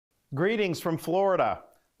Greetings from Florida.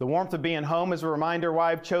 The warmth of being home is a reminder why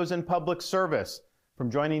I've chosen public service. From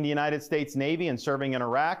joining the United States Navy and serving in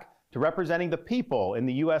Iraq, to representing the people in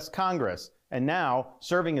the U.S. Congress, and now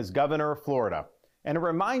serving as governor of Florida. And it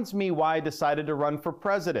reminds me why I decided to run for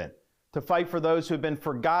president, to fight for those who have been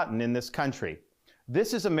forgotten in this country.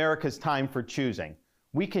 This is America's time for choosing.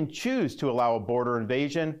 We can choose to allow a border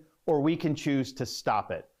invasion, or we can choose to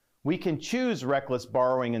stop it. We can choose reckless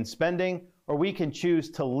borrowing and spending, or we can choose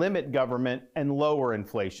to limit government and lower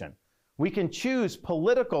inflation. We can choose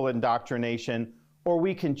political indoctrination, or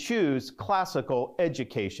we can choose classical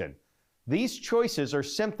education. These choices are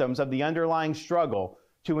symptoms of the underlying struggle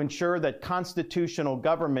to ensure that constitutional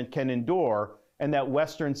government can endure and that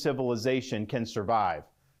Western civilization can survive.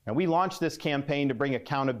 And we launched this campaign to bring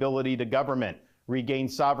accountability to government, regain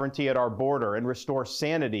sovereignty at our border, and restore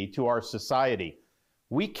sanity to our society.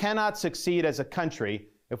 We cannot succeed as a country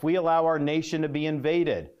if we allow our nation to be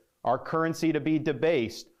invaded, our currency to be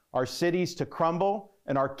debased, our cities to crumble,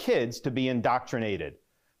 and our kids to be indoctrinated.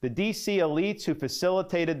 The DC elites who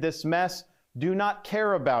facilitated this mess do not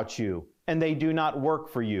care about you, and they do not work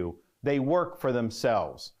for you. They work for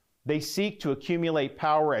themselves. They seek to accumulate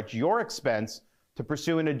power at your expense to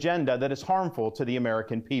pursue an agenda that is harmful to the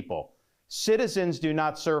American people. Citizens do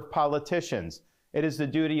not serve politicians. It is the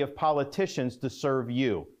duty of politicians to serve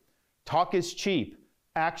you. Talk is cheap.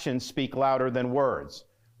 Actions speak louder than words.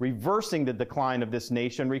 Reversing the decline of this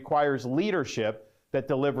nation requires leadership that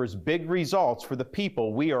delivers big results for the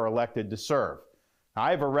people we are elected to serve.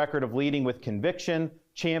 I have a record of leading with conviction,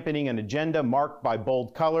 championing an agenda marked by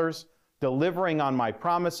bold colors, delivering on my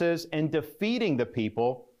promises, and defeating the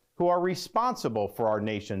people who are responsible for our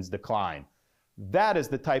nation's decline. That is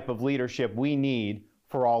the type of leadership we need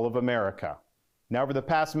for all of America. Now, over the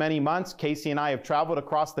past many months, Casey and I have traveled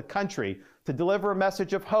across the country to deliver a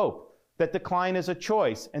message of hope that decline is a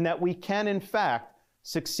choice and that we can, in fact,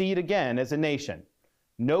 succeed again as a nation.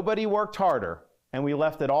 Nobody worked harder, and we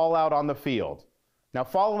left it all out on the field. Now,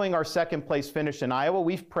 following our second-place finish in Iowa,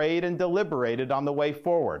 we've prayed and deliberated on the way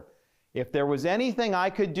forward. If there was anything I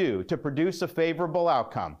could do to produce a favorable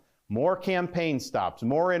outcome, more campaign stops,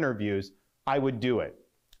 more interviews, I would do it.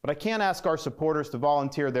 But I can't ask our supporters to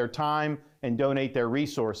volunteer their time and donate their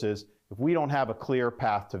resources if we don't have a clear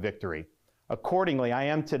path to victory. Accordingly, I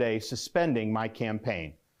am today suspending my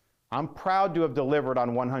campaign. I'm proud to have delivered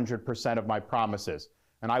on 100% of my promises,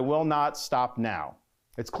 and I will not stop now.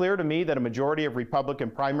 It's clear to me that a majority of Republican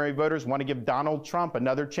primary voters want to give Donald Trump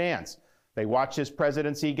another chance. They watch his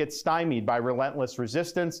presidency get stymied by relentless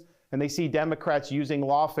resistance, and they see Democrats using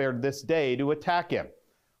lawfare this day to attack him.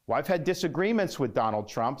 Well, I've had disagreements with Donald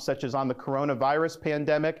Trump, such as on the coronavirus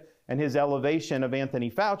pandemic and his elevation of Anthony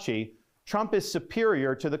Fauci. Trump is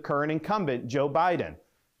superior to the current incumbent, Joe Biden.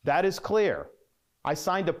 That is clear. I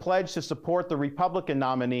signed a pledge to support the Republican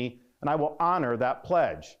nominee, and I will honor that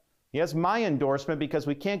pledge. He has my endorsement because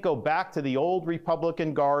we can't go back to the old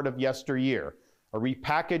Republican guard of yesteryear, a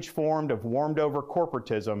repackaged form of warmed-over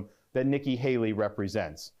corporatism that Nikki Haley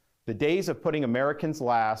represents. The days of putting Americans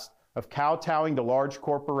last, of kowtowing to large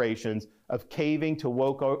corporations, of caving to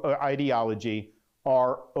woke ideology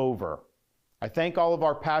are over. I thank all of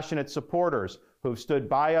our passionate supporters who have stood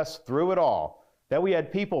by us through it all. That we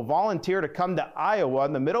had people volunteer to come to Iowa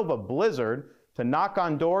in the middle of a blizzard to knock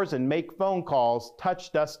on doors and make phone calls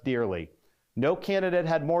touched us dearly. No candidate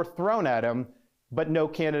had more thrown at him, but no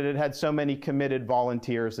candidate had so many committed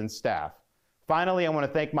volunteers and staff. Finally, I want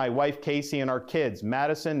to thank my wife, Casey, and our kids,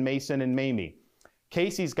 Madison, Mason, and Mamie.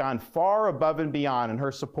 Casey's gone far above and beyond in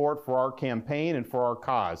her support for our campaign and for our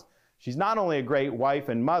cause. She's not only a great wife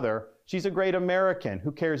and mother, she's a great American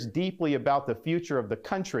who cares deeply about the future of the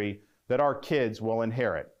country that our kids will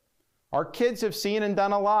inherit. Our kids have seen and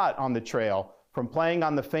done a lot on the trail, from playing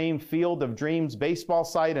on the famed Field of Dreams baseball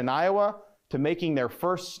site in Iowa to making their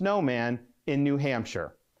first snowman in New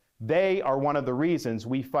Hampshire. They are one of the reasons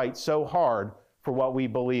we fight so hard for what we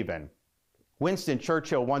believe in. Winston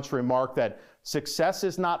Churchill once remarked that success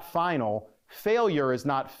is not final, failure is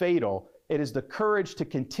not fatal, it is the courage to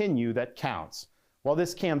continue that counts. While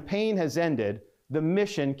this campaign has ended, the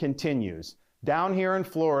mission continues. Down here in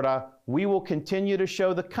Florida, we will continue to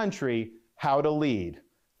show the country how to lead.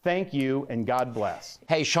 Thank you, and God bless.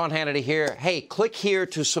 Hey, Sean Hannity here. Hey, click here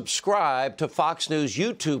to subscribe to Fox News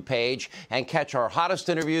YouTube page and catch our hottest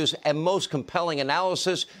interviews and most compelling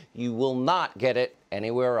analysis. You will not get it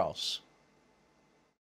anywhere else.